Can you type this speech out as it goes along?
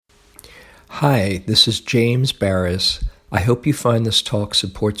Hi, this is James Baraz. I hope you find this talk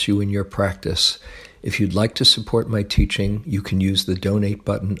supports you in your practice. If you'd like to support my teaching, you can use the donate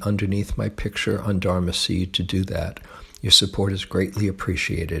button underneath my picture on Dharma Seed to do that. Your support is greatly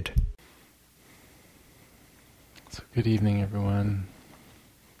appreciated. So good evening, everyone.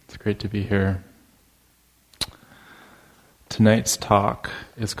 It's great to be here. Tonight's talk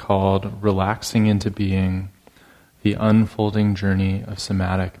is called Relaxing into Being, the Unfolding Journey of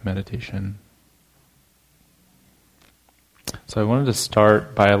Somatic Meditation. So I wanted to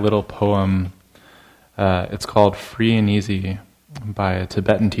start by a little poem. It's called Free and Easy by a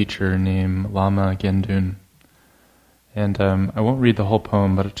Tibetan teacher named Lama Gendun. And I won't read the whole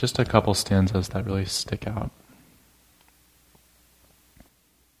poem, but just a couple stanzas that really stick out.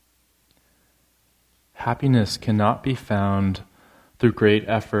 Happiness cannot be found through great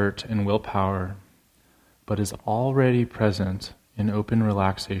effort and willpower, but is already present in open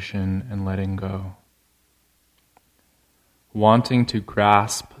relaxation and letting go. Wanting to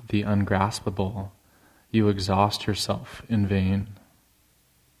grasp the ungraspable, you exhaust yourself in vain.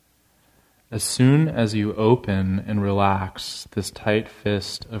 As soon as you open and relax this tight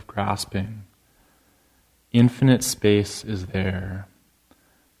fist of grasping, infinite space is there,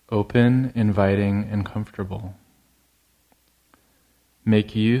 open, inviting, and comfortable.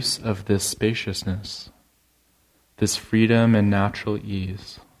 Make use of this spaciousness, this freedom and natural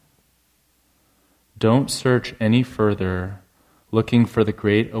ease. Don't search any further, looking for the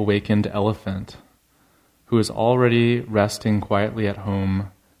great awakened elephant who is already resting quietly at home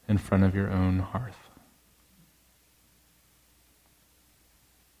in front of your own hearth.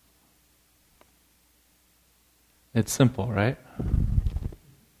 It's simple, right?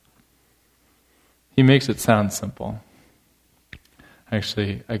 He makes it sound simple.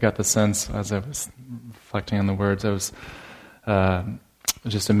 Actually, I got the sense as I was reflecting on the words, I was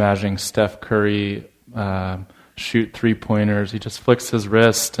just imagining Steph Curry shoot three-pointers. He just flicks his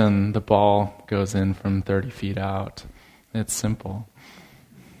wrist and the ball goes in from 30 feet out. It's simple.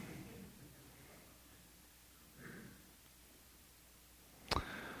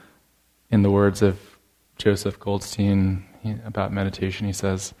 In the words of Joseph Goldstein about meditation, he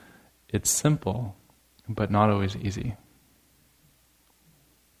says, it's simple, but not always easy.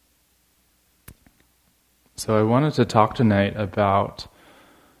 So I wanted to talk tonight about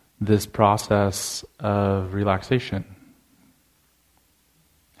this process of relaxation.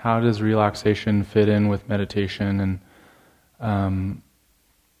 How does relaxation fit in with meditation? And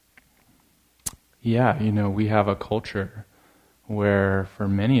we have a culture where for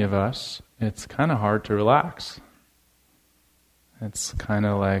many of us, it's kind of hard to relax. It's kind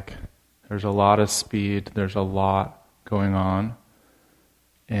of like there's a lot of speed, there's a lot going on.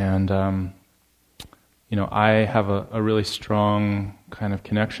 And I have a really strong kind of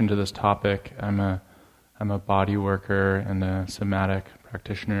connection to this topic. I'm a body worker and a somatic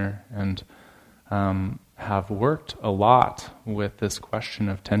practitioner, and have worked a lot with this question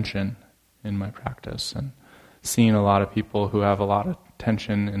of tension in my practice, and seen a lot of people who have a lot of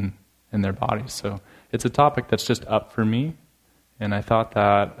tension in their bodies. So it's a topic that's just up for me, and I thought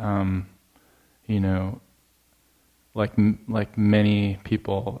that like many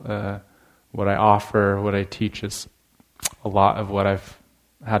people. What I offer, what I teach is a lot of what I've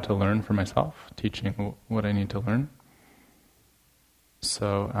had to learn for myself, teaching what I need to learn.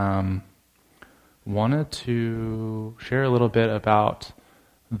 So wanted to share a little bit about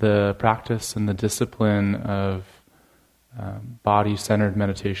the practice and the discipline of body-centered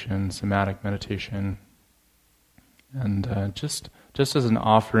meditation, somatic meditation, and just as an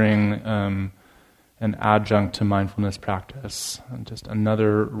offering, an adjunct to mindfulness practice, and just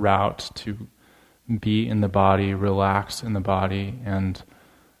another route to be in the body, relax in the body, and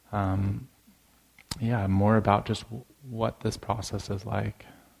more about just what this process is like.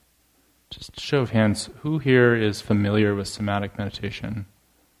 Just show of hands, who here is familiar with somatic meditation?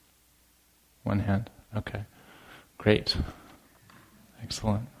 One hand. Okay, great.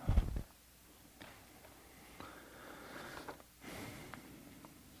 Excellent.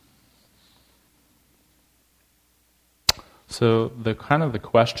 So the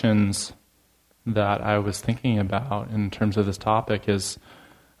questions that I was thinking about in terms of this topic is,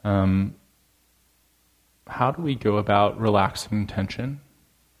 how do we go about relaxing tension?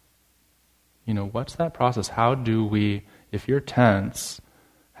 What's that process? How do we, if you're tense,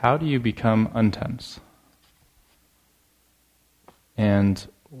 how do you become untense? And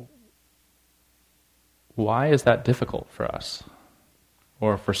why is that difficult for us,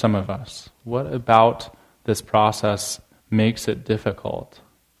 or for some of us? What about this process makes it difficult?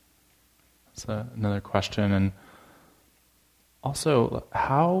 That's another question. And also,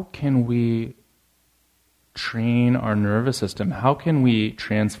 how can we train our nervous system? How can we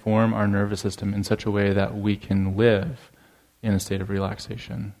transform our nervous system in such a way that we can live in a state of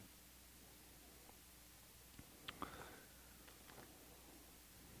relaxation?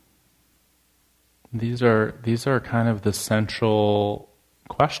 These are kind of the central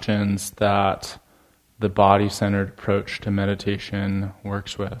questions that the body-centered approach to meditation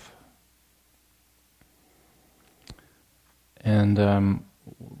works with. And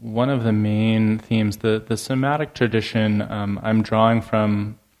one of the main themes, the somatic tradition I'm drawing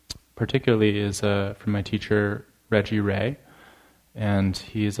from particularly is from my teacher, Reggie Ray, and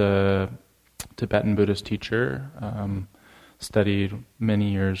he's a Tibetan Buddhist teacher, studied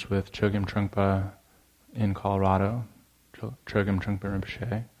many years with Chogyam Trungpa in Colorado, Chogyam Trungpa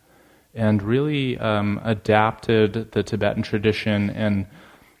Rinpoche, and really adapted the Tibetan tradition and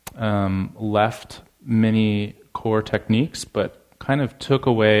left many core techniques, but kind of took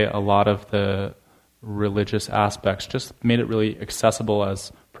away a lot of the religious aspects, just made it really accessible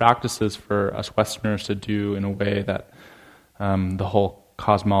as practices for us Westerners to do in a way that the whole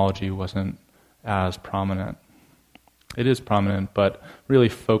cosmology wasn't as prominent. It is prominent, but really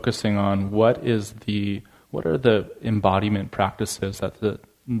focusing on what are the embodiment practices that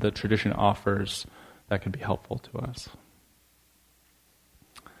the tradition offers that could be helpful to us.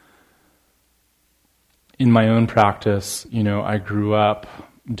 In my own practice, I grew up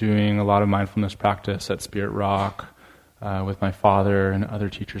doing a lot of mindfulness practice at Spirit Rock with my father and other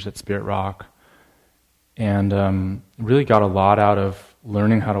teachers at Spirit Rock, and really got a lot out of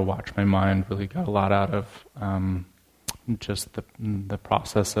learning how to watch my mind, really got a lot out of just the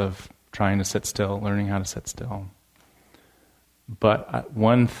process of trying to sit still, learning how to sit still. But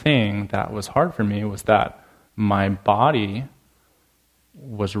one thing that was hard for me was that my body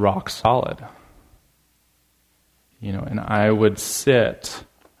was rock solid. And I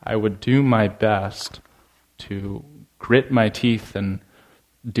would do my best to grit my teeth and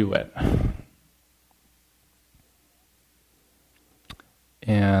do it.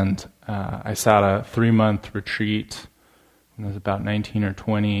 And I sat a 3-month retreat when I was about 19 or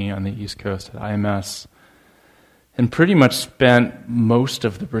 20 on the East Coast at IMS, and pretty much spent most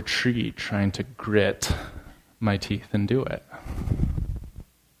of the retreat trying to grit my teeth and do it.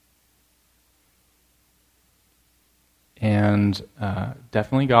 And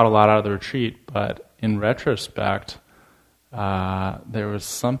definitely got a lot out of the retreat, but in retrospect, there was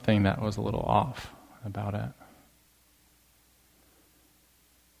something that was a little off about it.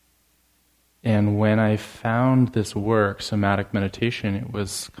 And when I found this work, somatic meditation, it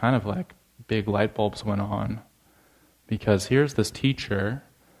was kind of like big light bulbs went on. Because here's this teacher,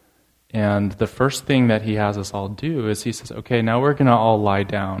 and the first thing that he has us all do is he says, okay, now we're going to all lie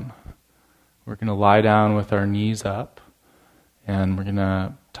down. We're going to lie down with our knees up, and we're going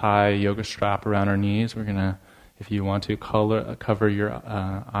to tie a yoga strap around our knees. We're going to, if you want to, cover your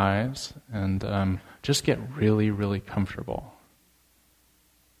eyes, and just get really, really comfortable.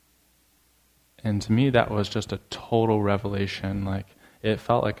 And to me, that was just a total revelation. Like, it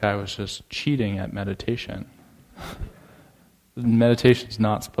felt like I was just cheating at meditation. Meditation's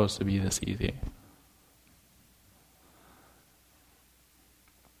not supposed to be this easy.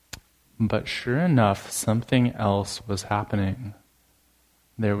 But sure enough, something else was happening.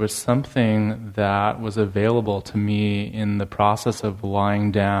 There was something that was available to me in the process of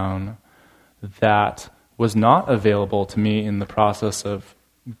lying down that was not available to me in the process of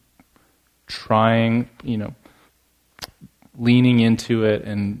trying, leaning into it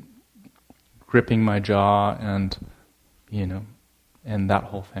and gripping my jaw and, and that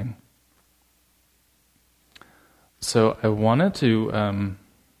whole thing. So I wanted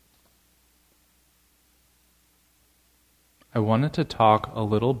to talk a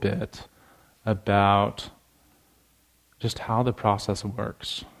little bit about just how the process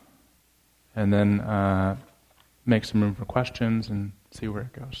works, and then make some room for questions and see where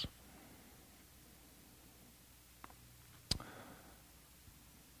it goes.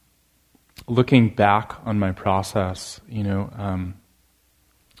 Looking back on my process,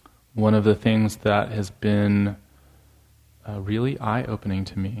 one of the things that has been really eye-opening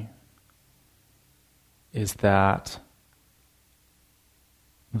to me is that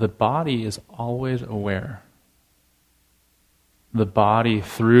the body is always aware. The body,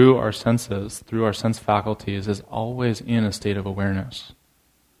 through our senses, through our sense faculties, is always in a state of awareness.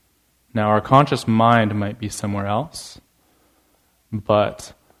 Now, our conscious mind might be somewhere else,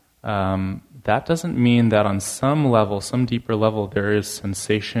 but that doesn't mean that on some level, some deeper level, there is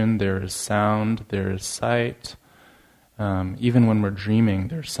sensation, there is sound, there is sight. Even when we're dreaming,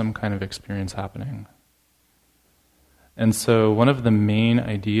 there's some kind of experience happening. And so one of the main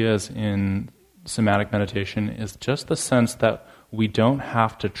ideas in somatic meditation is just the sense that we don't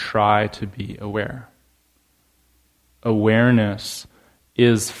have to try to be aware. Awareness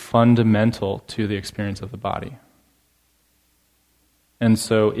is fundamental to the experience of the body. And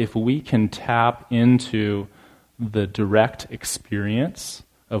so if we can tap into the direct experience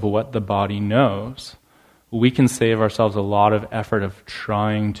of what the body knows, we can save ourselves a lot of effort of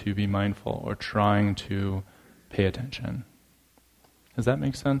trying to be mindful or trying to pay attention. Does that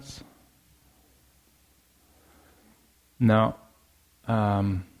make sense? Now,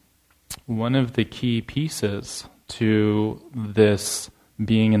 one of the key pieces to this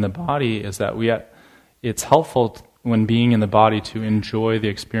being in the body is that it's helpful when being in the body to enjoy the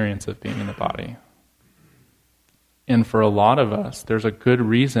experience of being in the body. And for a lot of us, there's a good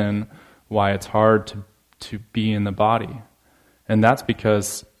reason why it's hard to be in the body. And that's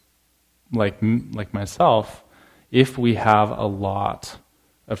because, like myself, if we have a lot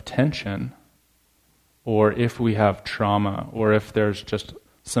of tension, or if we have trauma, or if there's just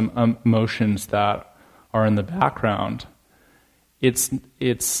some emotions that are in the background, it's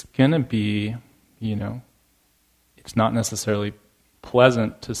going to be, it's not necessarily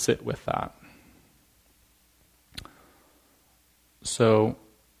pleasant to sit with that. So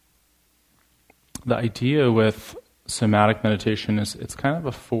the idea with somatic meditation is it's kind of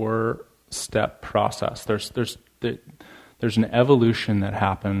a 4-step process. There's an evolution that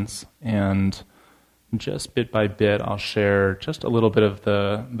happens, and just bit by bit I'll share just a little bit of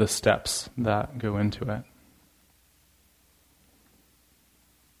the steps that go into it.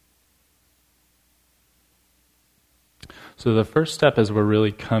 So the first step is we're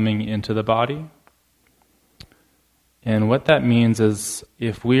really coming into the body. And what that means is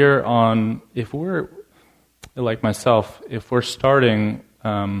if we're like myself, if we're starting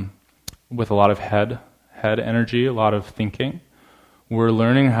with a lot of head energy, a lot of thinking, we're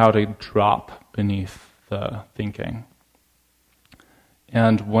learning how to drop beneath the thinking.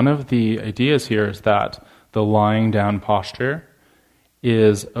 And one of the ideas here is that the lying down posture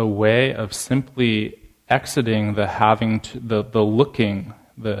is a way of simply exiting the looking,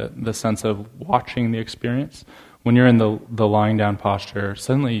 the sense of watching the experience. When you're in the lying down posture,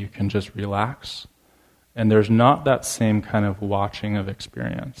 suddenly you can just relax, and there's not that same kind of watching of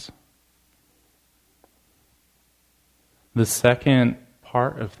experience. The second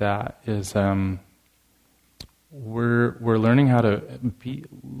part of that is we're learning how to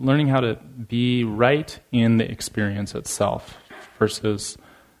be right in the experience itself versus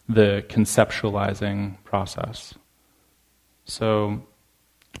the conceptualizing process. So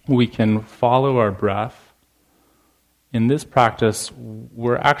we can follow our breath. In this practice,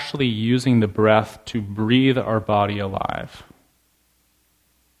 we're actually using the breath to breathe our body alive.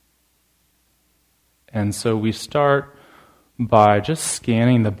 And so we start by just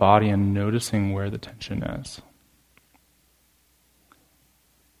scanning the body and noticing where the tension is.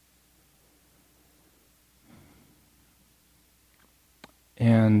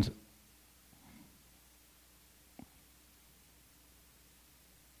 And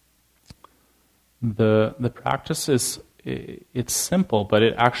the practice it's simple, but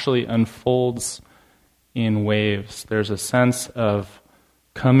it actually unfolds in waves. There's a sense of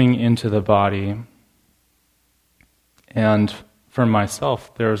coming into the body, and for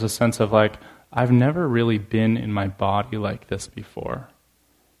myself, there's a sense of I've never really been in my body like this before.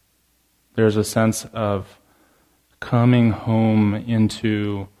 There's a sense of coming home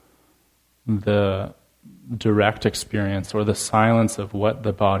into the direct experience or the silence of what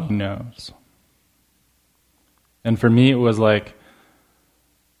the body knows. And for me, it was like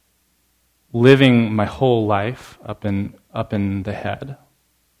living my whole life up in the head.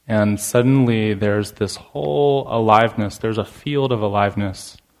 And suddenly there's this whole aliveness, there's a field of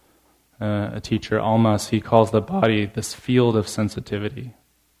aliveness. A teacher, Almas, he calls the body this field of sensitivity.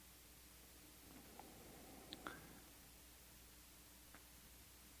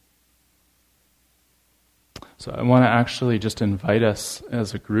 So I want to actually just invite us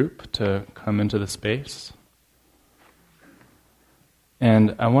as a group to come into the space.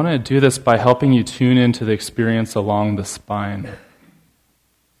 And I want to do this by helping you tune into the experience along the spine.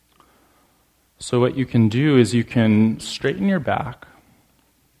 So what you can do is you can straighten your back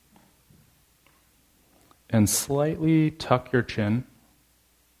and slightly tuck your chin.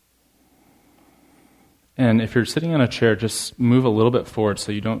 And if you're sitting on a chair, just move a little bit forward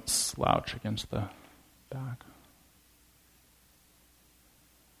so you don't slouch against the back.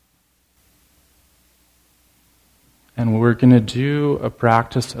 And we're going to do a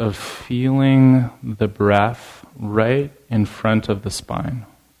practice of feeling the breath right in front of the spine.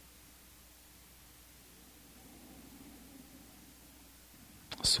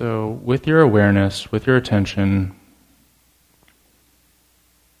 So with your awareness, with your attention,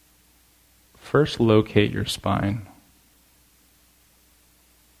 first locate your spine.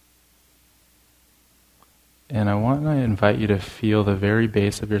 And I want to invite you to feel the very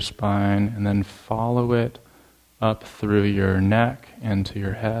base of your spine and then follow it up through your neck and to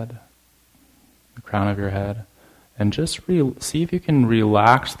your head, the crown of your head. And just see if you can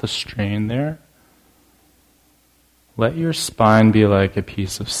relax the strain there. Let your spine be like a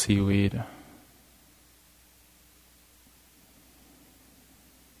piece of seaweed.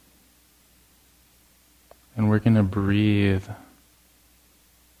 And we're going to breathe.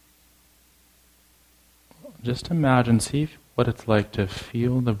 Just imagine, see what it's like to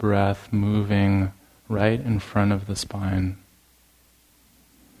feel the breath moving right in front of the spine.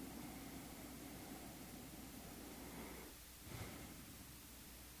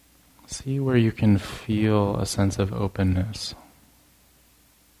 See where you can feel a sense of openness.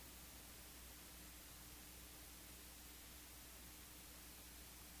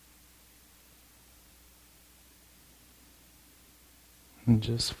 And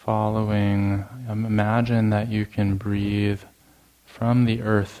just following, imagine that you can breathe from the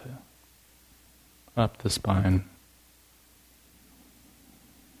earth up the spine.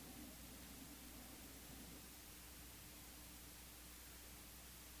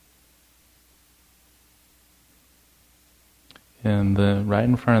 And right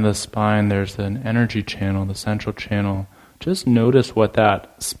in front of the spine, there's an energy channel, the central channel. Just notice what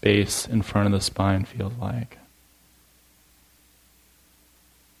that space in front of the spine feels like.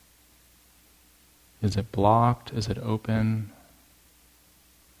 Is it blocked? Is it open?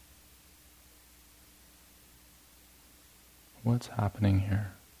 What's happening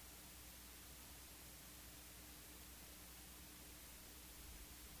here?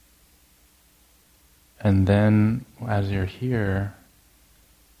 And then, as you're here,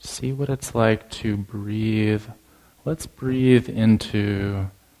 see what it's like to breathe. Let's breathe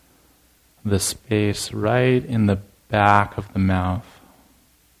into the space right in the back of the mouth.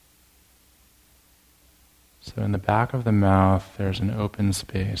 So in the back of the mouth, there's an open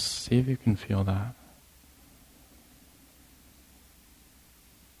space. See if you can feel that.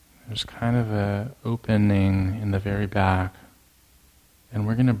 There's kind of an opening in the very back. And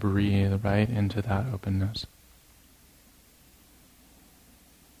we're going to breathe right into that openness.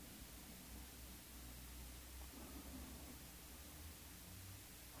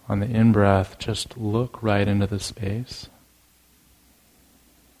 On the in-breath, just look right into the space.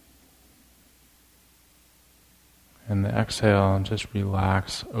 And the exhale, just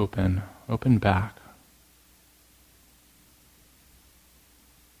relax, open back.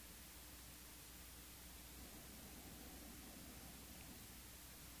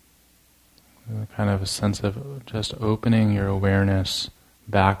 Kind of a sense of just opening your awareness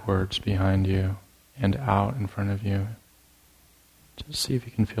backwards behind you and out in front of you. Just see if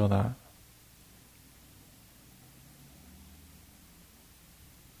you can feel that.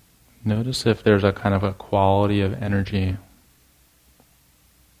 Notice if there's a kind of a quality of energy.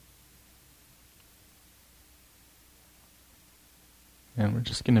 And we're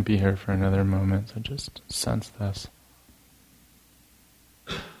just going to be here for another moment, so just sense this.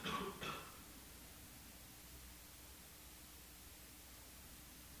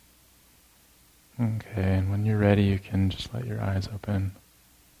 Okay, and when you're ready, you can just let your eyes open.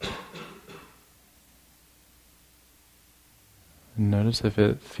 And notice if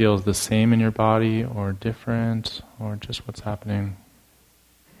it feels the same in your body or different, or just what's happening.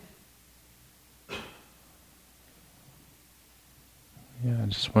 Yeah,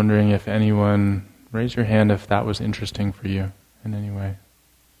 just wondering if anyone, raise your hand if that was interesting for you in any way.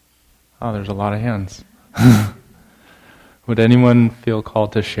 Oh, there's a lot of hands. Would anyone feel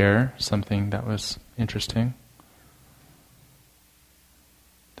called to share something that was interesting?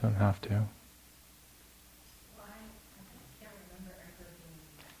 Don't have to. Well, I can't remember ever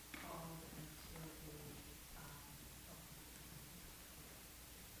being called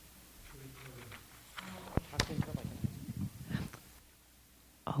into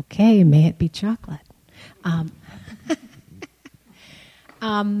Okay, may it be chocolate.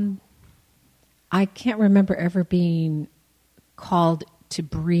 I can't remember ever being called to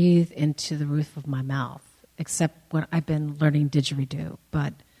breathe into the roof of my mouth, except when I've been learning didgeridoo,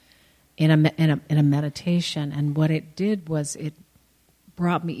 but in a meditation. And what it did was it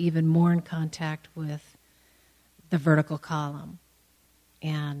brought me even more in contact with the vertical column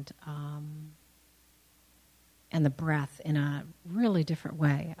and the breath in a really different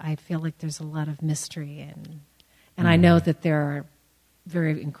way. I feel like there's a lot of mystery, and I know that there are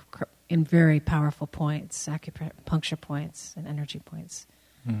very powerful points, acupuncture points and energy points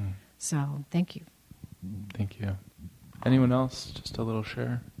So thank you. Thank you. Anyone else? Just a little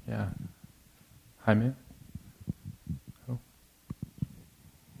share? Yeah. Jaime?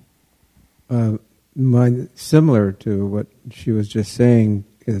 Similar to what she was just saying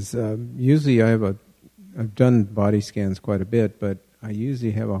is usually I've done body scans quite a bit, but I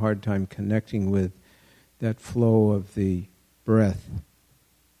usually have a hard time connecting with that flow of the breath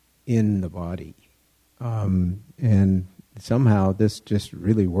in the body. And somehow this just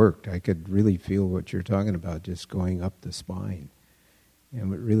really worked. I could really feel what you're talking about, just going up the spine.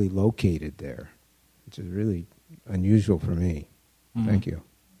 And it really located there, which is really unusual for me. Thank you.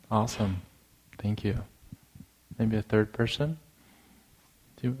 Awesome. Thank you. Maybe a third person?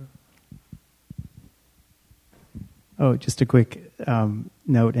 Just a quick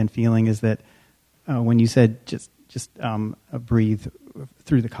note and feeling is that when you said just breathe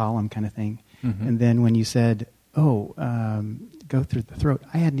through the column kind of thing, and then when you said, go through the throat,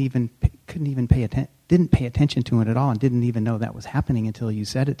 I didn't pay attention to it at all, and didn't even know that was happening until you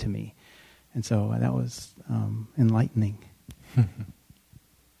said it to me, and so that was enlightening.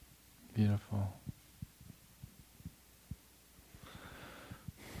 Beautiful.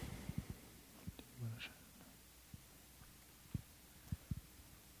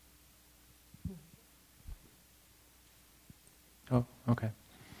 Oh, okay.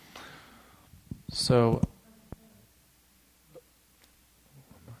 So,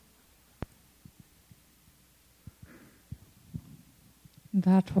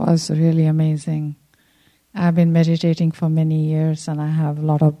 that was really amazing. I've been meditating for many years and I have a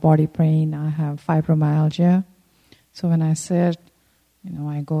lot of body pain. I have fibromyalgia. So when I sit,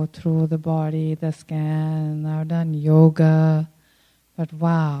 I go through the body, the scan, I've done yoga. But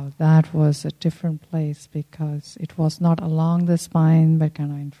wow, that was a different place because it was not along the spine, but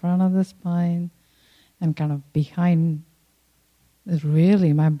kind of in front of the spine and kind of behind.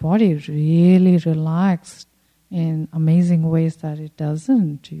 Really, my body really relaxed in amazing ways that it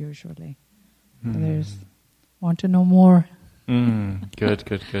doesn't usually. Want to know more? Good.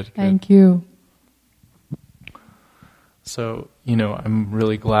 Thank you. So, I'm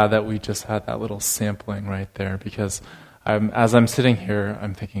really glad that we just had that little sampling right there because as I'm sitting here,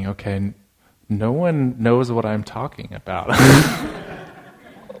 I'm thinking, okay, no one knows what I'm talking about.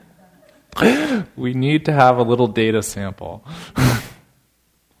 We need to have a little data sample.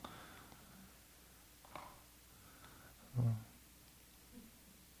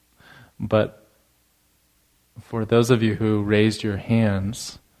 But for those of you who raised your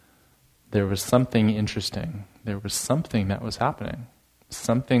hands, there was something interesting. There was something that was happening,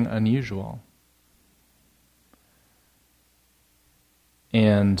 something unusual.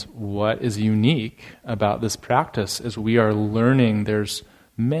 And what is unique about this practice is we are learning there's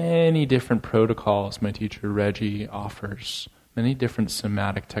many different protocols my teacher Reggie offers, many different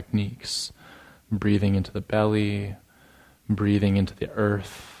somatic techniques, breathing into the belly, breathing into the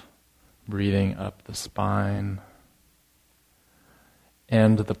earth, breathing up the spine.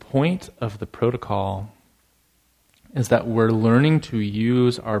 And the point of the protocol is that we're learning to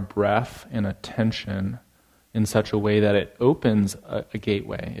use our breath and attention in such a way that it opens a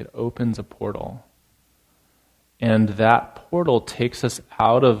gateway, it opens a portal. And that portal takes us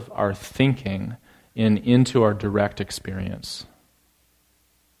out of our thinking and into our direct experience.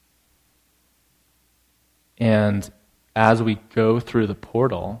 And as we go through the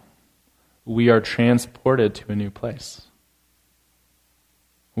portal, we are transported to a new place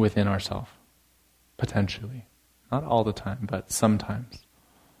within ourselves, potentially. Not all the time, but sometimes.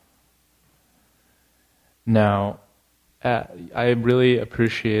 Now, I really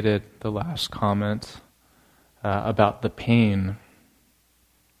appreciated the last comment about the pain,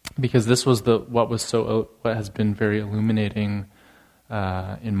 because this was what has been very illuminating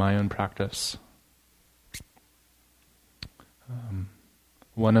in my own practice.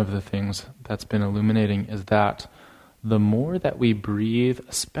 One of the things that's been illuminating is that the more that we breathe,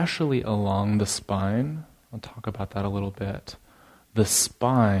 especially along the spine, I'll talk about that a little bit, the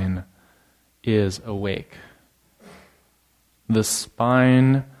spine is awake. The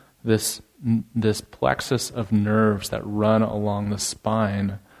spine, this plexus of nerves that run along the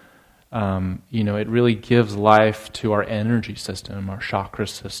spine, it really gives life to our energy system, our chakra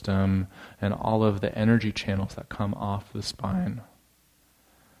system, and all of the energy channels that come off the spine.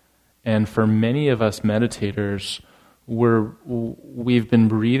 And for many of us meditators, we've been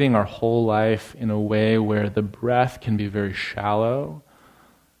breathing our whole life in a way where the breath can be very shallow.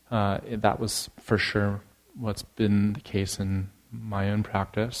 That was for sure what's been the case in my own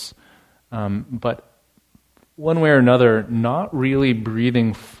practice. But one way or another, not really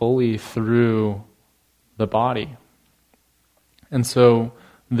breathing fully through the body. And so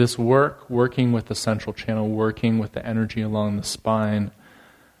this working with the central channel, working with the energy along the spine,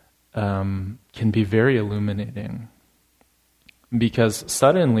 can be very illuminating. Because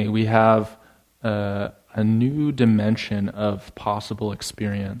suddenly we have a new dimension of possible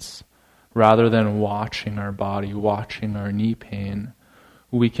experience. Rather than watching our body, watching our knee pain,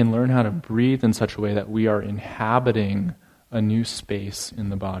 we can learn how to breathe in such a way that we are inhabiting a new space in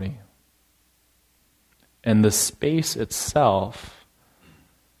the body. And the space itself,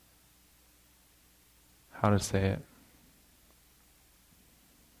 how to say it?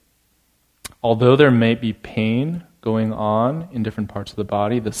 Although there may be pain going on in different parts of the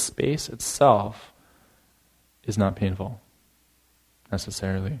body, the space itself is not painful,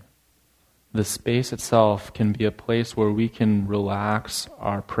 necessarily. The space itself can be a place where we can relax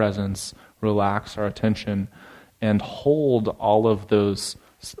our presence, relax our attention, and hold all of those,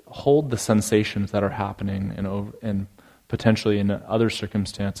 hold the sensations that are happening and potentially in other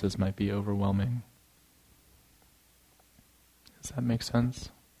circumstances might be overwhelming. Does that make sense?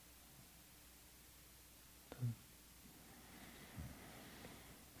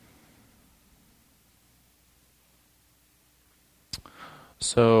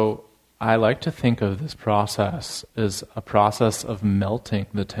 So I like to think of this process as a process of melting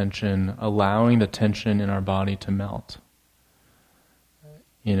the tension, allowing the tension in our body to melt.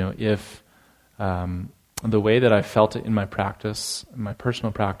 If the way that I felt it in my practice, my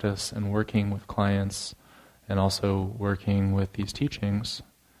personal practice, and working with clients, and also working with these teachings,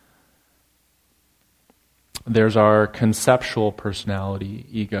 there's our conceptual personality,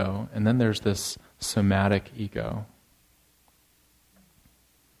 ego, and then there's this somatic ego.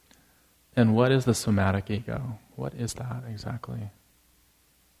 And what is the somatic ego? What is that exactly?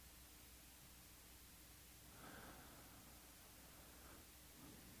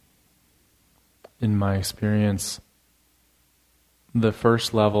 In my experience, the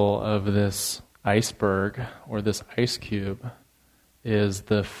first level of this iceberg or this ice cube is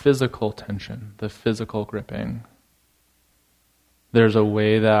the physical tension, the physical gripping. There's a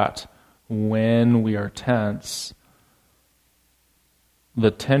way that when we are tense,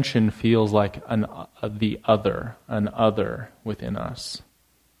 the tension feels like an other within us.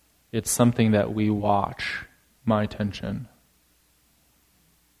 It's something that we watch, my tension.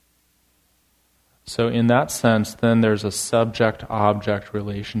 So in that sense, then there's a subject-object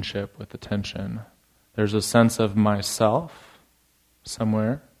relationship with the tension. There's a sense of myself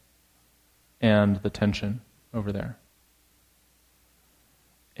somewhere and the tension over there.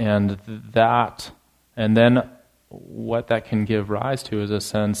 And then what that can give rise to is a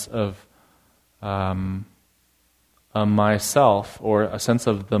sense of a myself, or a sense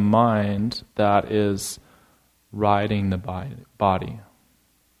of the mind that is riding the body.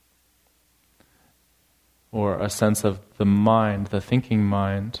 Or a sense of the mind, the thinking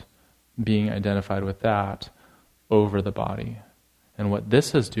mind, being identified with that over the body. And what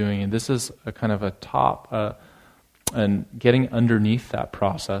this is doing, and this is a kind of a top, and getting underneath that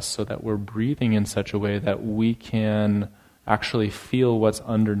process so that we're breathing in such a way that we can actually feel what's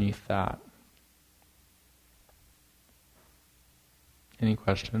underneath that. Any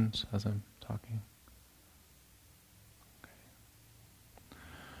questions as I'm talking? Okay.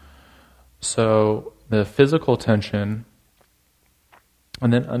 So the physical tension,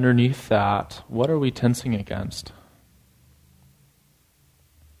 and then underneath that, what are we tensing against?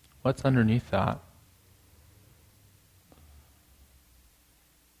 What's underneath that?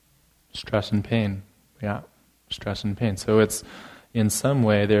 Stress and pain. Yeah, stress and pain. So it's, in some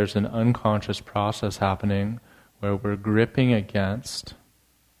way, there's an unconscious process happening where we're gripping against,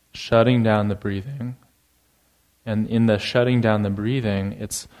 shutting down the breathing. And in the shutting down the breathing,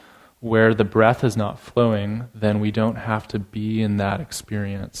 it's where the breath is not flowing, then we don't have to be in that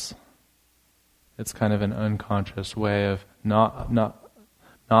experience. It's kind of an unconscious way of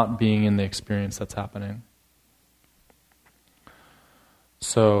not being in the experience that's happening.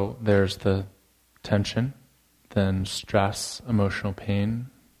 So there's the tension, then stress, emotional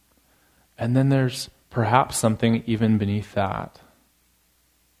pain, and then there's perhaps something even beneath that.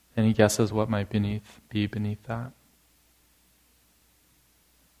 Any guesses what might be beneath that?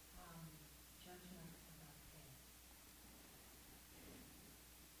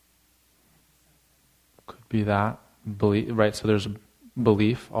 Could be that. Belief, right? So there's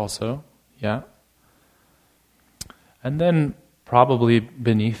belief also, yeah. And then probably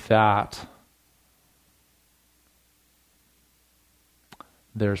beneath that,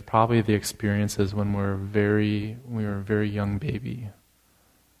 there's probably the experiences when we were a very young baby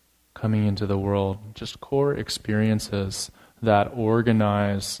coming into the world, just core experiences that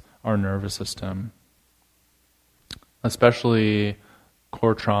organize our nervous system. Especially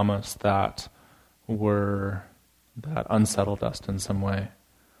core traumas that unsettled us in some way.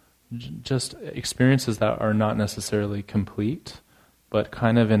 Just experiences that are not necessarily complete, but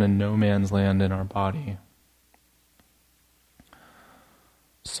kind of in a no man's land in our body.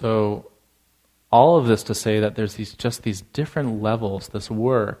 So all of this to say that there's these different levels. This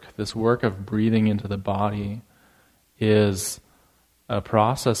work of breathing into the body is a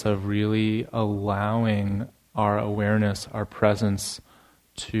process of really allowing our awareness, our presence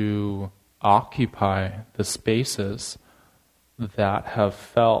to occupy the spaces that have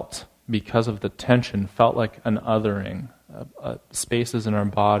felt, because of the tension, felt like an othering, spaces in our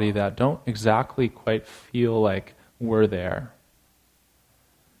body that don't exactly quite feel like we're there.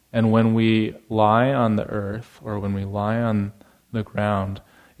 And when we lie on the earth or when we lie on the ground,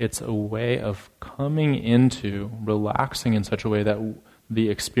 it's a way of coming into, relaxing in such a way that the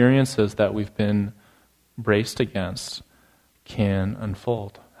experiences that we've been braced against can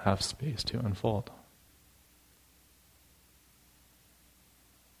unfold, have space to unfold.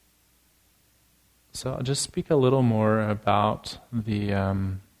 So I'll just speak a little more about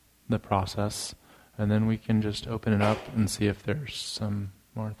the process, and then we can just open it up and see if there's some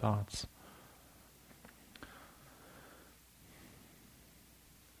more thoughts.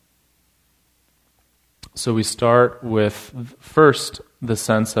 So we start with first the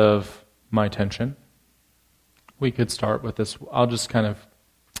sense of my tension. We could start with this. I'll just kind of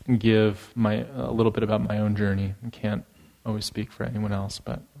give a little bit about my own journey. I can't always speak for anyone else,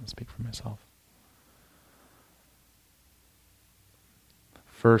 but I'll speak for myself.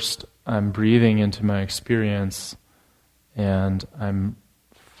 First, I'm breathing into my experience, and I'm,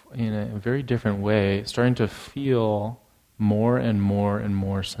 in a very different way, starting to feel more and more and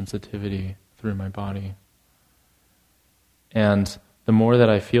more sensitivity through my body. And the more that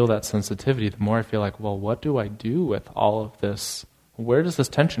I feel that sensitivity, the more I feel like, well, what do I do with all of this? Where does this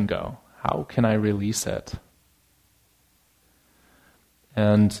tension go? How can I release it?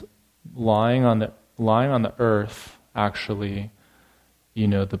 And lying on the earth, actually,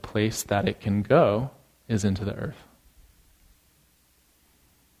 the place that it can go is into the earth.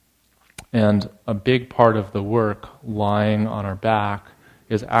 And a big part of the work, lying on our back,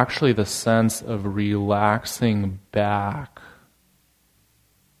 is actually the sense of relaxing back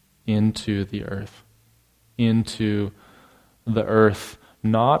into the earth.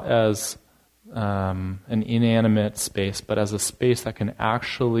 Not as an inanimate space, but as a space that can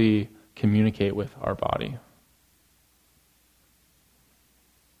actually communicate with our body.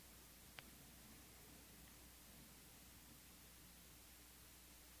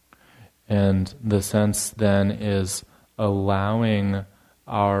 And the sense then is allowing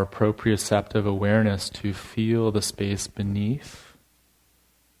our proprioceptive awareness to feel the space beneath.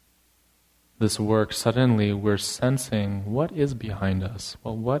 This work, suddenly we're sensing what is behind us.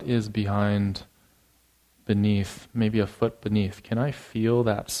 Well, what is beneath, maybe a foot beneath? Can I feel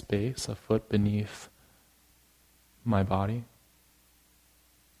that space, a foot beneath my body?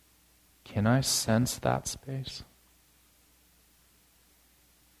 Can I sense that space?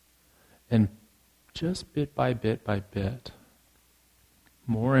 And just bit by bit by bit,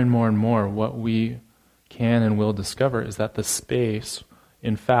 more and more and more, what we can and will discover is that the space,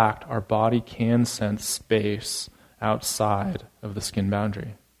 in fact, our body can sense space outside of the skin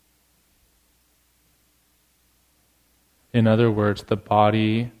boundary. In other words, the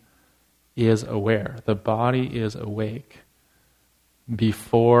body is aware. The body is awake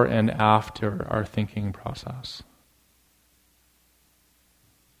before and after our thinking process.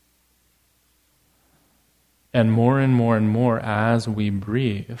 And more and more as we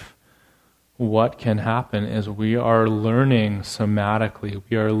breathe, what can happen is we are learning somatically,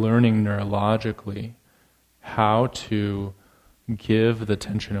 we are learning neurologically how to give the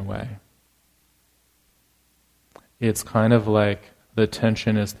tension away. It's kind of like the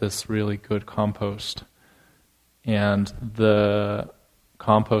tension is this really good compost, and the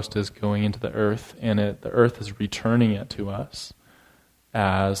compost is going into the earth, and the earth is returning it to us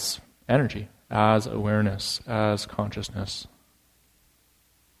as energy, as awareness, as consciousness.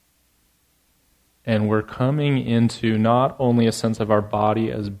 And we're coming into not only a sense of our body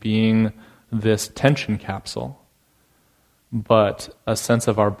as being this tension capsule, but a sense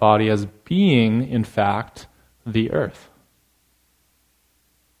of our body as being, in fact, the earth.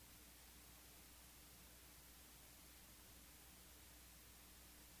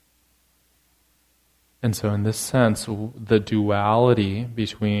 And so in this sense, the duality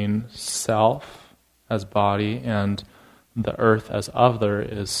between self as body and the earth as other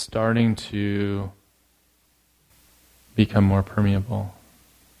is starting to become more permeable.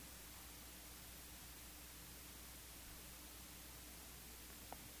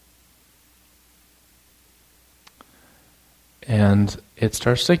 And it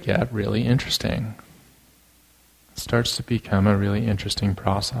starts to get really interesting. It starts to become a really interesting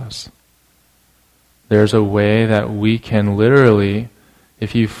process. There's a way that we can literally,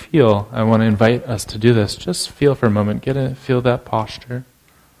 if you feel, I want to invite us to do this, just feel for a moment, feel that posture.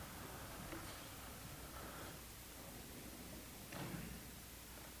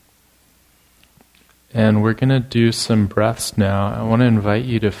 And we're going to do some breaths now. I want to invite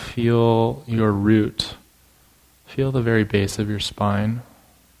you to feel your root. Feel the very base of your spine.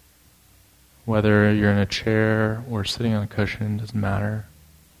 Whether you're in a chair or sitting on a cushion, doesn't matter.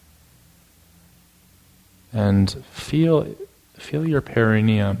 And feel your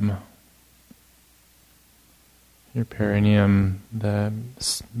perineum. Your perineum, the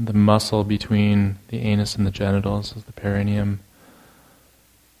muscle between the anus and the genitals is the perineum.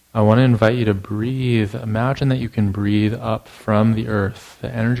 I want to invite you to breathe. Imagine that you can breathe up from the earth. The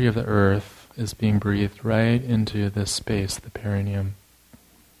energy of the earth is being breathed right into this space, the perineum.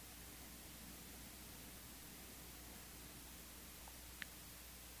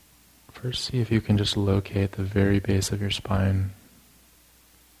 First, see if you can just locate the very base of your spine,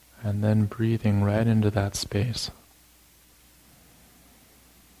 and then breathing right into that space.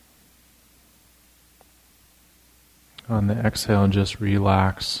 On the exhale, just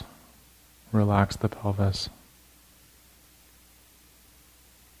relax. Relax the pelvis.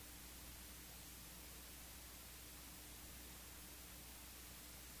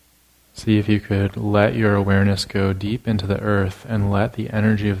 See if you could let your awareness go deep into the earth and let the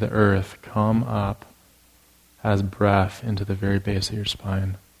energy of the earth come up as breath into the very base of your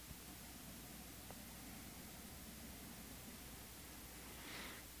spine.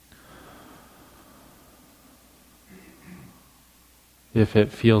 If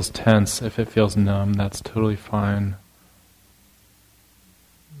it feels tense, if it feels numb, that's totally fine.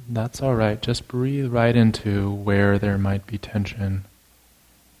 That's all right. Just breathe right into where there might be tension.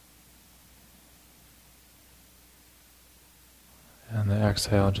 And the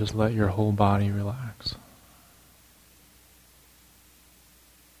exhale, just let your whole body relax.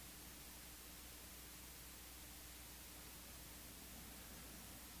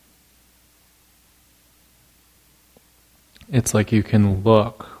 It's like you can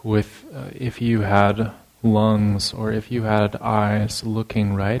look with, if you had lungs or if you had eyes,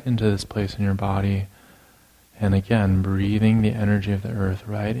 looking right into this place in your body, and again, breathing the energy of the earth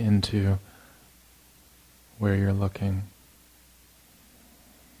right into where you're looking.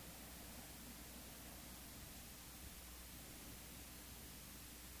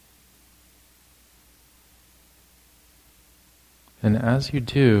 And as you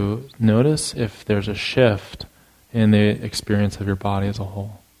do, notice if there's a shift in the experience of your body as a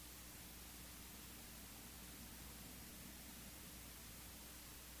whole.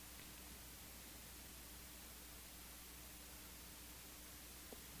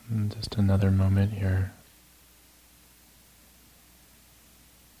 And just another moment here.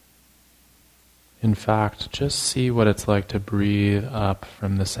 In fact, just see what it's like to breathe up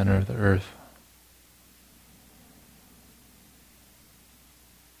from the center of the earth.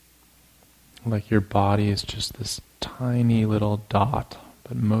 Like your body is just this tiny little dot,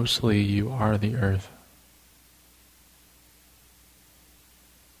 but mostly you are the earth.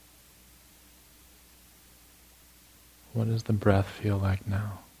 What does the breath feel like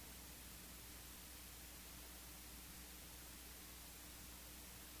now?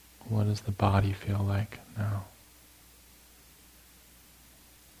 What does the body feel like now?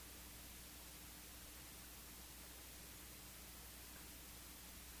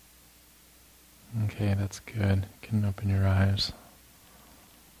 Okay, that's good. You can open your eyes.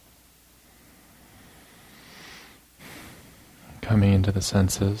 Coming into the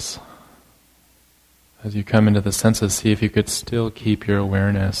senses. As you come into the senses, see if you could still keep your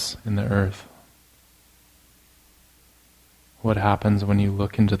awareness in the earth. What happens when you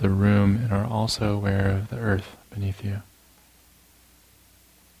look into the room and are also aware of the earth beneath you?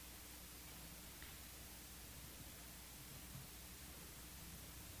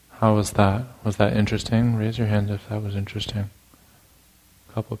 How was that? Was that interesting? Raise your hand if that was interesting.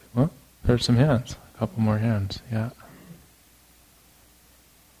 A couple of people. Oh, there's some hands. A couple more hands. Yeah.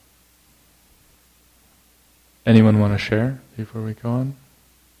 Anyone want to share before we go on?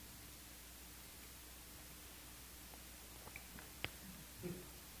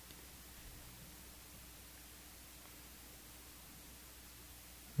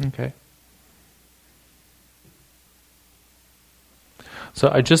 Okay. So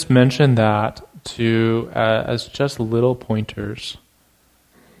I just mentioned that to as just little pointers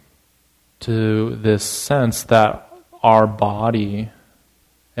to this sense that our body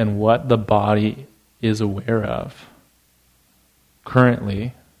and what the body is aware of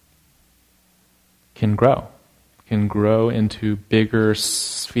currently can grow into bigger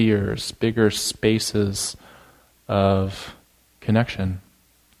spheres, bigger spaces of connection.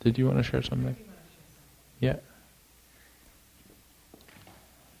 Did you want to share something? Yeah.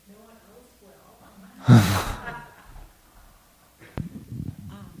 No one else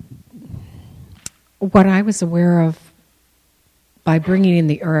will. What I was aware of by bringing in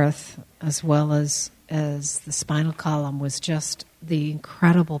the earth as well as the spinal column was just the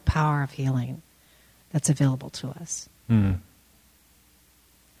incredible power of healing that's available to us. When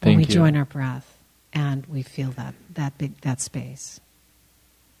we join our breath and we feel that space.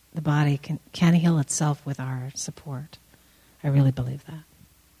 The body can heal itself with our support. I really believe that.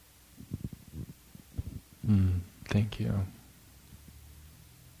 Thank you.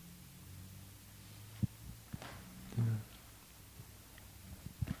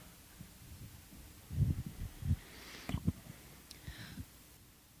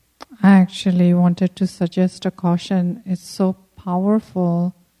 I actually wanted to suggest a caution. It's so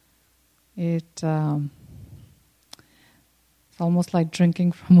powerful. It's almost like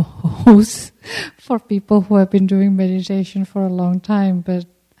drinking from a hose for people who have been doing meditation for a long time but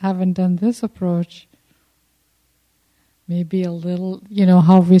haven't done this approach. Maybe a little,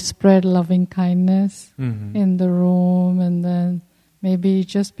 how we spread loving kindness in the room, and then maybe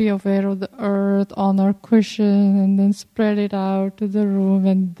just be aware of the earth on our cushion and then spread it out to the room,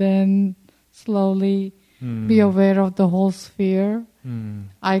 and then slowly be aware of the whole sphere.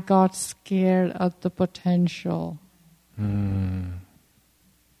 I got scared at the potential.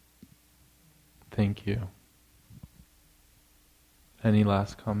 Thank you. Any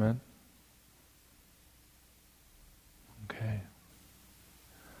last comment? Okay.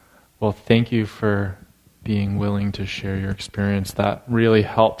 Well, thank you for being willing to share your experience. That really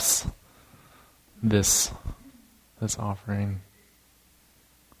helps this offering.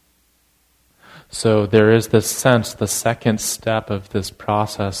 So there is this sense, the second step of this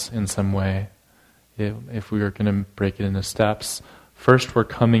process in some way, if we were going to break it into steps. First, we're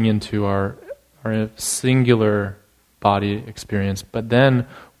coming into our singular body experience, but then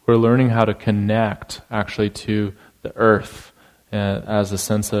we're learning how to connect actually to the earth as a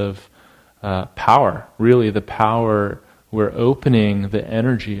sense of power. Really, the power, we're opening the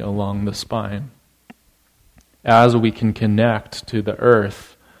energy along the spine. As we can connect to the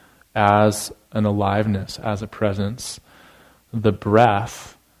earth as an aliveness, as a presence, the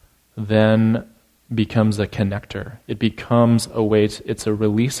breath then becomes a connector. It becomes a way, it's a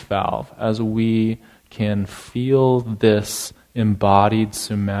release valve. As we can feel this embodied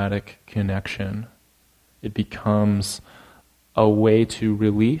somatic connection, it becomes a way to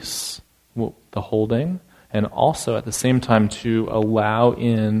release the holding, and also at the same time to allow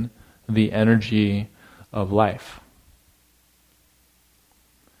in the energy of life.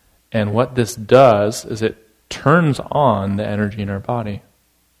 And what this does is it turns on the energy in our body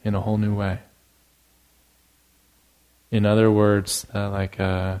in a whole new way. In other words, like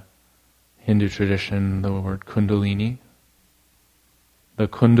a Hindu tradition, the word kundalini. The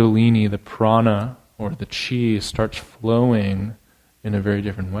kundalini, the prana, or the chi, starts flowing in a very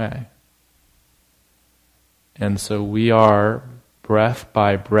different way. And so we are, breath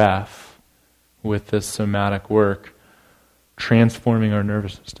by breath, with this somatic work, transforming our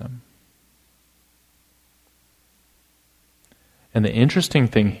nervous system. And the interesting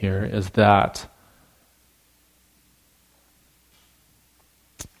thing here is that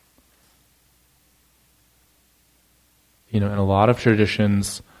in a lot of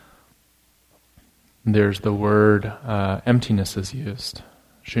traditions, there's the word emptiness is used,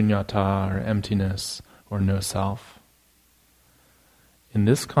 shunyata, or emptiness, or no self. In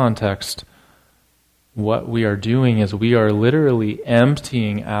this context, what we are doing is we are literally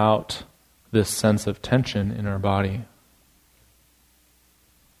emptying out this sense of tension in our body.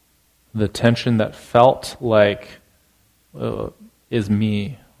 The tension that felt like is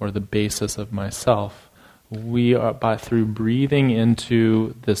me, or the basis of myself. We are, through breathing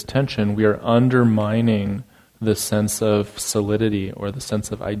into this tension, we are undermining the sense of solidity or the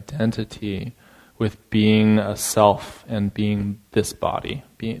sense of identity with being a self and being this body.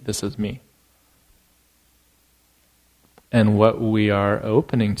 This is me. And what we are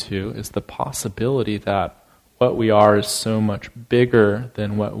opening to is the possibility that what we are is so much bigger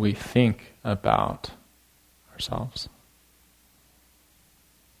than what we think about ourselves.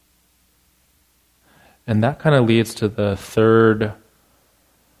 And that kind of leads to the third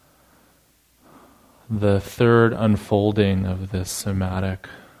unfolding of this somatic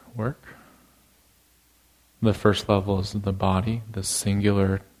work. The first level is the body, the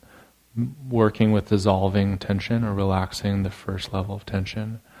singular working with dissolving tension or relaxing the first level of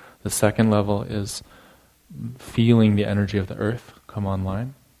tension. The second level is feeling the energy of the earth come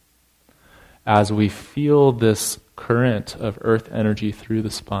online. As we feel this current of earth energy through the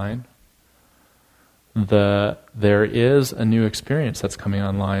spine, there is a new experience that's coming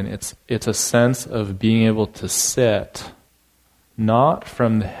online. It's a sense of being able to sit, not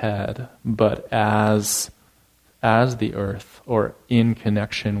from the head, but as the earth, or in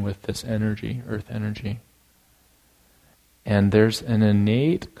connection with this energy, earth energy. And there's an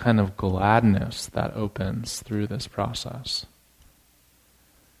innate kind of gladness that opens through this process.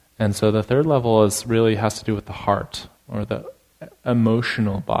 And so the third level really has to do with the heart, or the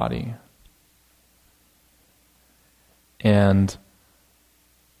emotional body. And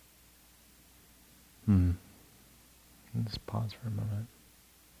let's pause for a moment.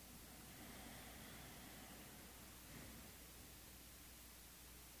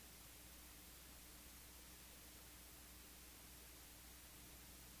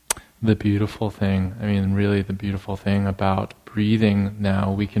 The beautiful thing about breathing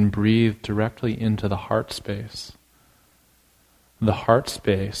now, we can breathe directly into the heart space. The heart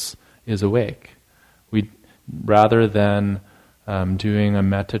space is awake. Rather than doing a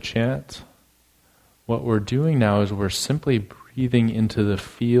metta chant, what we're doing now is we're simply breathing into the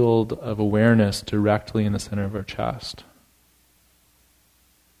field of awareness directly in the center of our chest.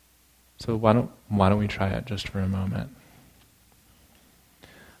 So why don't we try it just for a moment?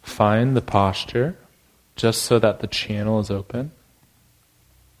 Find the posture just so that the channel is open.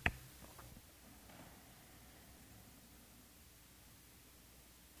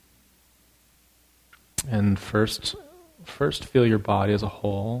 And first feel your body as a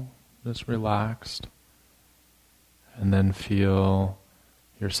whole, just relaxed. And then feel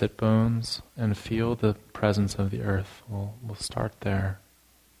your sit bones and feel the presence of the earth. We'll start there.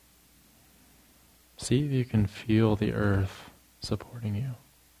 See if you can feel the earth supporting you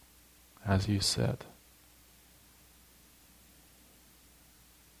as you sit.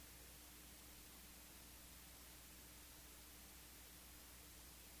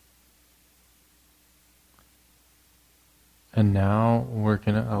 And now we're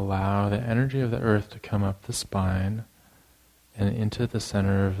going to allow the energy of the earth to come up the spine and into the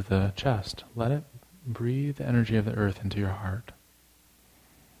center of the chest. Let it breathe the energy of the earth into your heart.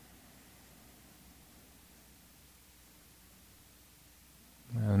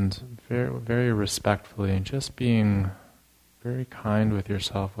 And very, very respectfully, just being very kind with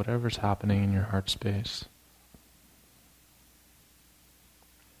yourself, whatever's happening in your heart space.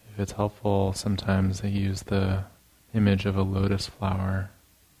 If it's helpful, sometimes they use the image of a lotus flower,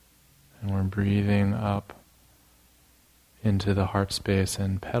 and we're breathing up into the heart space,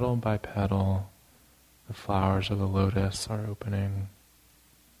 and petal by petal, the flowers of the lotus are opening.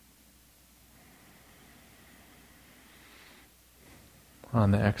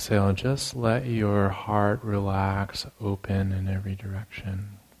 On the exhale, just let your heart relax, open in every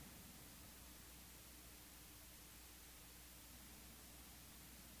direction.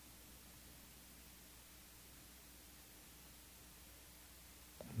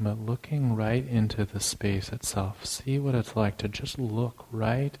 But looking right into the space itself, see what it's like to just look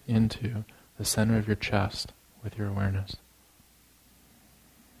right into the center of your chest with your awareness.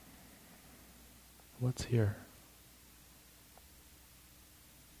 What's here?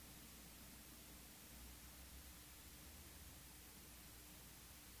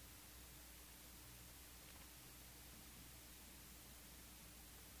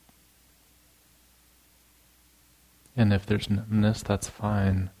 And if there's numbness, that's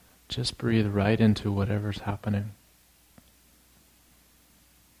fine. Just breathe right into whatever's happening.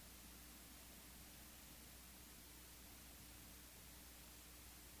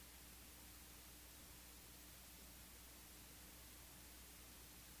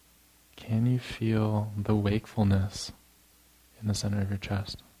 Can you feel the wakefulness in the center of your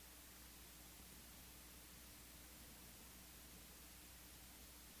chest?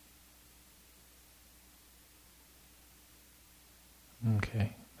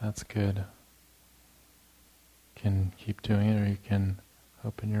 Okay, that's good. You can keep doing it, or you can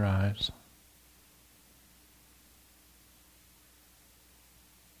open your eyes.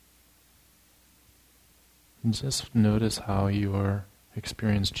 And just notice how your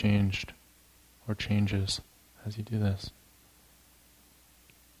experience changed or changes as you do this.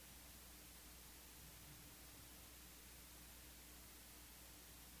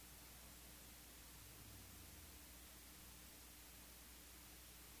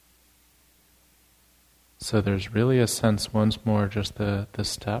 So there's really a sense, once more, just the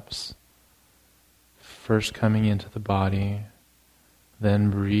steps. First coming into the body,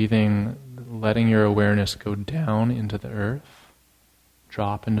 Then breathing, letting your awareness go down into the earth,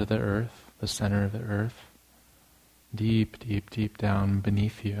 drop into the earth, the center of the earth, deep, deep, deep down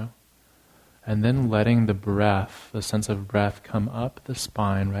beneath you. And then letting the breath, the sense of breath, come up the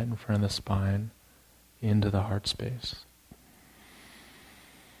spine, right in front of the spine, into the heart space.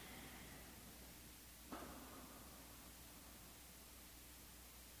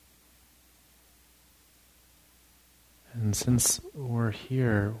 And since we're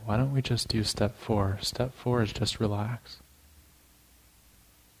here, why don't we just do step 4? Step 4 is just relax.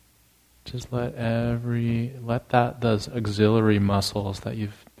 Just let those auxiliary muscles that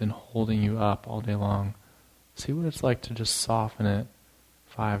you've been holding you up all day long, see what it's like to just soften it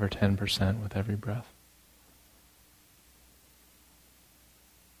 5 or 10% with every breath.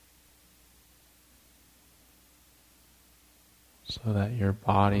 So that your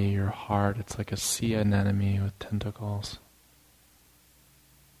body, your heart, it's like a sea anemone with tentacles.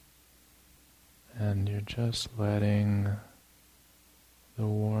 And you're just letting the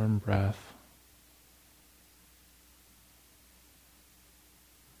warm breath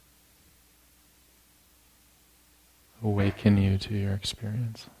awaken you to your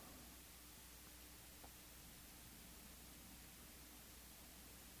experience.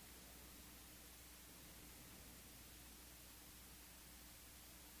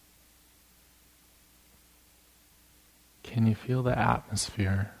 Can you feel the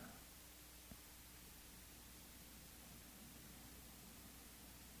atmosphere?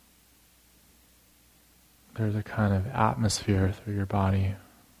 There's a kind of atmosphere through your body.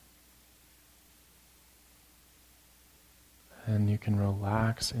 And you can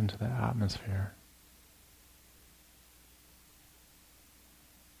relax into the atmosphere.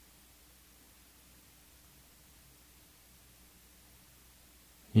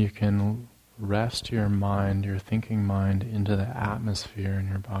 You can rest your mind, your thinking mind, into the atmosphere in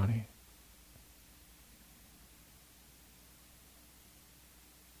your body.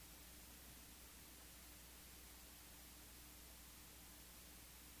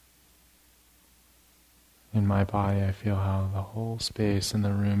 In my body, I feel how the whole space in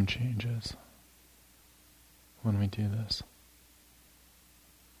the room changes when we do this.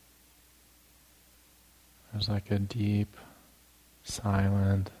 There's like a deep,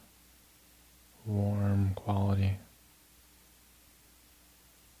 silent, warm quality,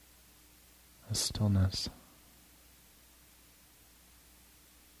 a stillness.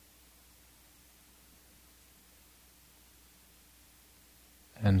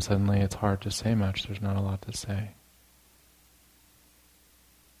 And suddenly it's hard to say much, there's not a lot to say.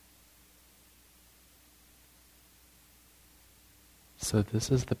 So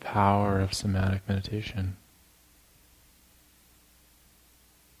this is the power of somatic meditation.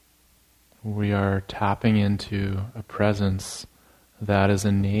 We are tapping into a presence that is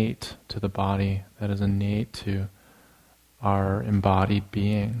innate to the body, that is innate to our embodied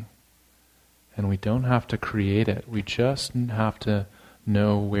being. And we don't have to create it, we just have to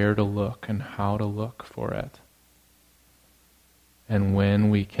know where to look and how to look for it. And when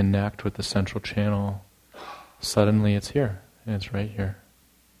we connect with the central channel, suddenly it's here, and it's right here.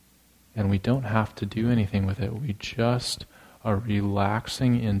 And we don't have to do anything with it, we just are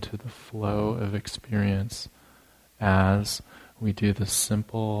relaxing into the flow of experience as we do this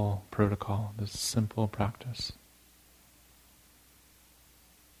simple protocol, this simple practice.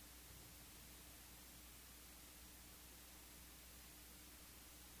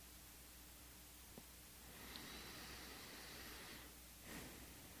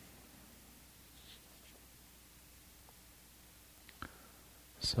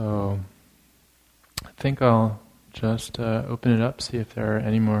 So I think I'll just open it up, see if there are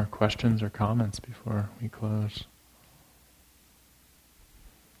any more questions or comments before we close.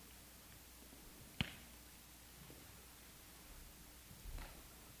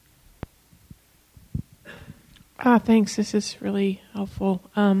 Thanks, this is really helpful.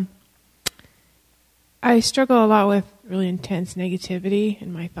 I struggle a lot with really intense negativity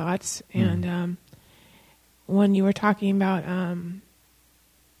in my thoughts, and when you were talking about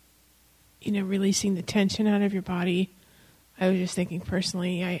releasing the tension out of your body, I was just thinking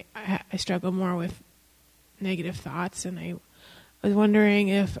personally, I struggle more with negative thoughts, and I was wondering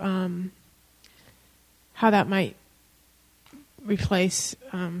if how that might replace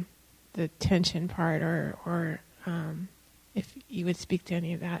the tension part, or if you would speak to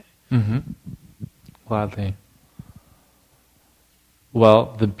any of that. Mm-hmm. Gladly.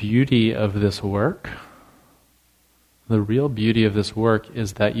 Well, the beauty of this work, the real beauty of this work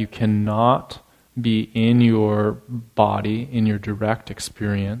is that you cannot be in your body, in your direct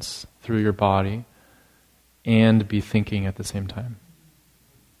experience through your body, and be thinking at the same time.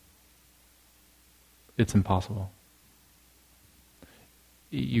 it's impossible.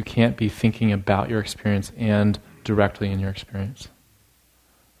 You can't be thinking about your experience and directly in your experience.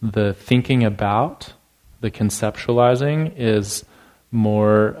 The thinking about, the conceptualizing is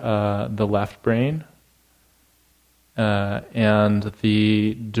more the left brain, and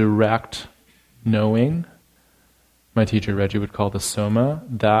the direct knowing, my teacher Reggie would call the soma,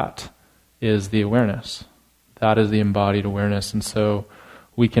 that is the awareness. That is the embodied awareness. And so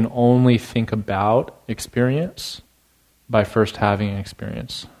we can only think about experience by first having an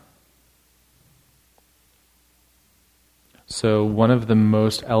experience. So one of the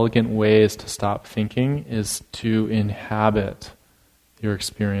most elegant ways to stop thinking is to inhabit your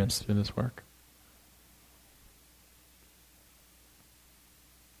experience through this work.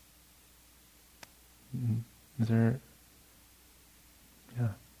 Is there... Yeah.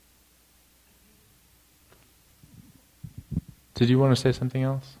 Did you want to say something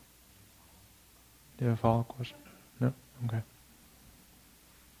else? Do you have a follow-up question? No? Okay.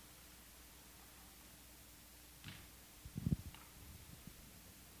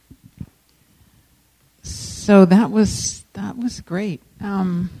 So that was great.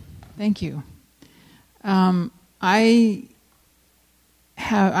 Thank you. I'm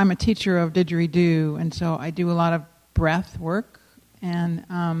a teacher of didgeridoo, and so I do a lot of breath work,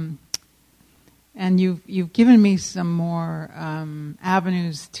 and you've given me some more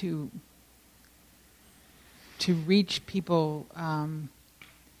avenues to reach people.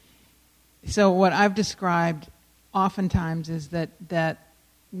 So what I've described oftentimes is that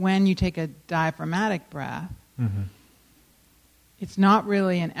when you take a diaphragmatic breath, mm-hmm. It's not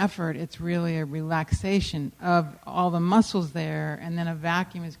really an effort, it's really a relaxation of all the muscles there, and then a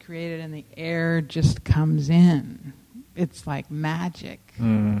vacuum is created and the air just comes in. It's like magic.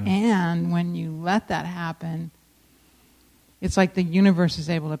 Mm. And when you let that happen, it's like the universe is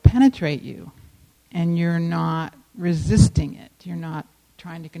able to penetrate you, and you're not resisting it. You're not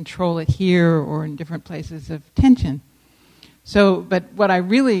trying to control it here or in different places of tension. So, but what I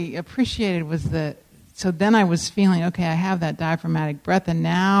really appreciated was so then I was feeling, okay, I have that diaphragmatic breath, and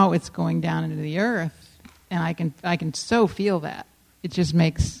now it's going down into the earth, and I can so feel that. It just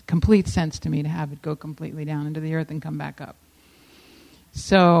makes complete sense to me to have it go completely down into the earth and come back up.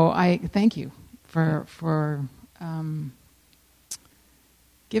 So I thank you for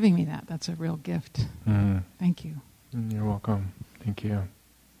giving me that. That's a real gift. Mm. Thank you. You're welcome. Thank you.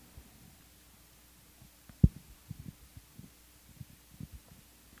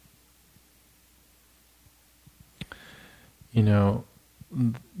 You know,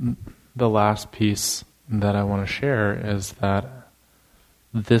 the last piece that I want to share is that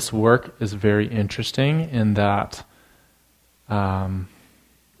this work is very interesting in that,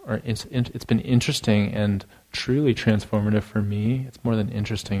 it's been interesting and truly transformative for me. It's more than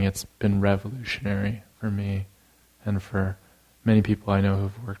interesting, it's been revolutionary for me and for many people I know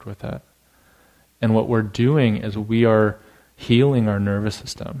who've worked with it. And what we're doing is we are healing our nervous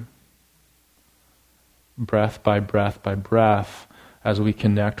system. Breath by breath by breath, as we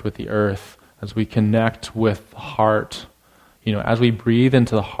connect with the earth, as we connect with the heart. You know, as we breathe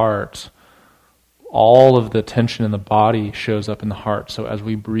into the heart, all of the tension in the body shows up in the heart. So as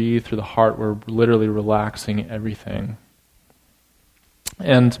we breathe through the heart, we're literally relaxing everything.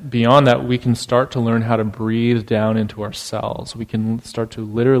 And beyond that, we can start to learn how to breathe down into our cells. We can start to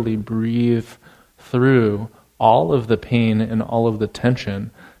literally breathe through all of the pain and all of the tension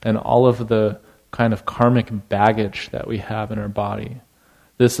and all of the kind of karmic baggage that we have in our body.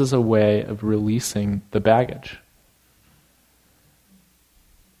 This is a way of releasing the baggage.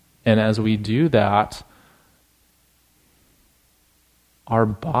 And as we do that, our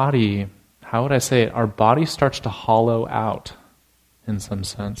body, how would I say it? Our body starts to hollow out in some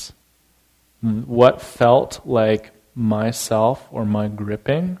sense. What felt like myself or my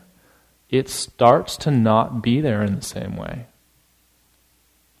gripping, it starts to not be there in the same way.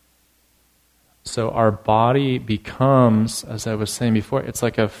 So our body becomes, as I was saying before, it's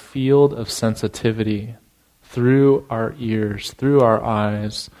like a field of sensitivity through our ears, through our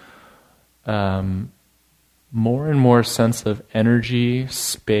eyes, more and more sense of energy,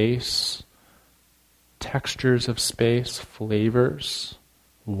 space, textures of space, flavors,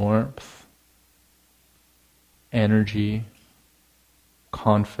 warmth, energy,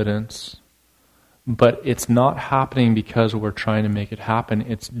 confidence. But it's not happening because we're trying to make it happen.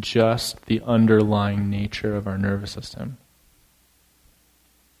 It's just the underlying nature of our nervous system.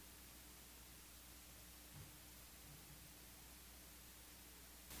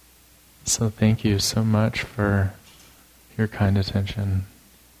 So thank you so much for your kind attention.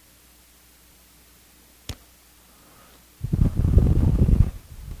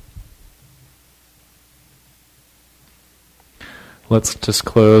 let's just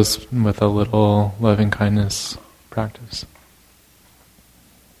close with a little loving kindness practice.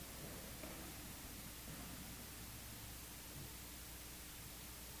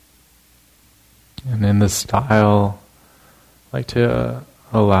 And in this style, I'd like to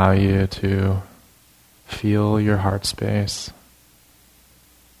allow you to feel your heart space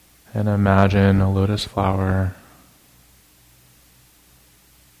and imagine a lotus flower,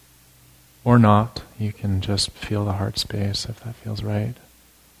 or not. You can just feel the heart space if that feels right.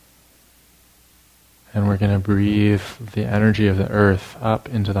 And we're going to breathe the energy of the earth up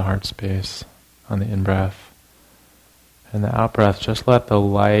into the heart space on the in-breath. And the out-breath, just let the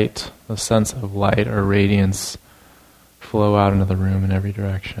light, the sense of light or radiance flow out into the room in every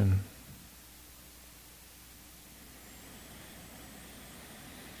direction.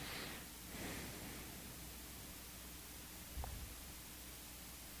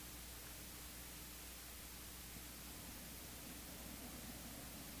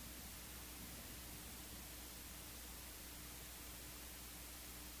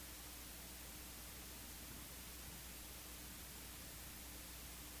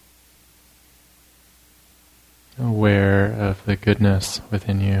 Aware of the goodness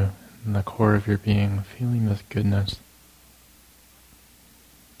within you, in the core of your being, feeling this goodness.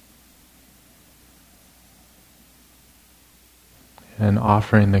 And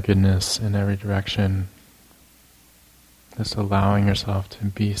offering the goodness in every direction, just allowing yourself to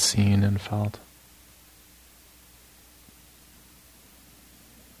be seen and felt.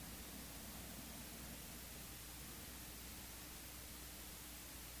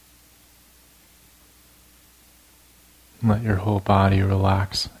 Let your whole body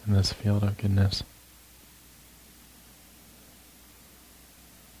relax in this field of goodness.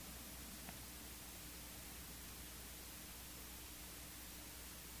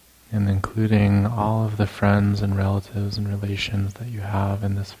 And including all of the friends and relatives and relations that you have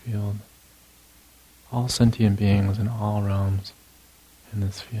in this field. All sentient beings in all realms in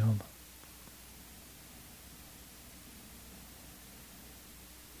this field.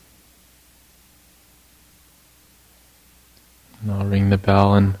 And I'll ring the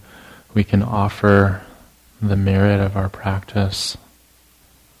bell and we can offer the merit of our practice.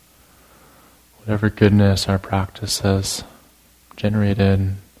 Whatever goodness our practice has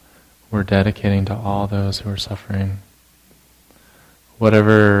generated, we're dedicating to all those who are suffering.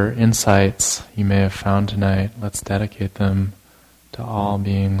 Whatever insights you may have found tonight, let's dedicate them to all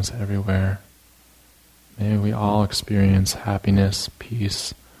beings everywhere. May we all experience happiness,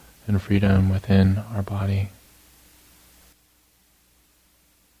 peace, and freedom within our body.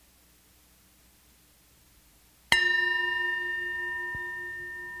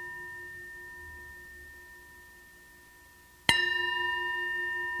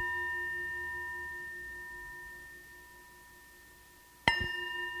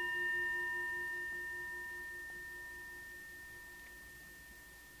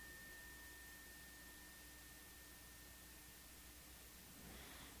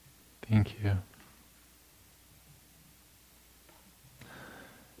 Thank you.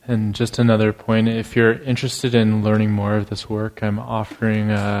 And just another point, if you're interested in learning more of this work, I'm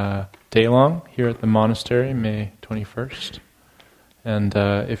offering a day-long here at the monastery, May 21st. And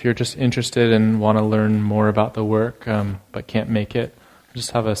if you're just interested and want to learn more about the work but can't make it,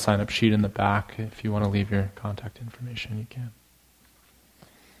 just have a sign-up sheet in the back. If you want to leave your contact information, you can.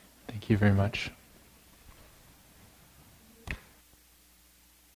 Thank you very much.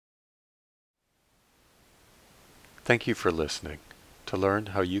 Thank you for listening. To learn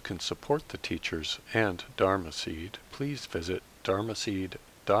how you can support the teachers and Dharma Seed, please visit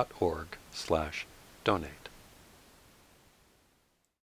dharmaseed.org/donate.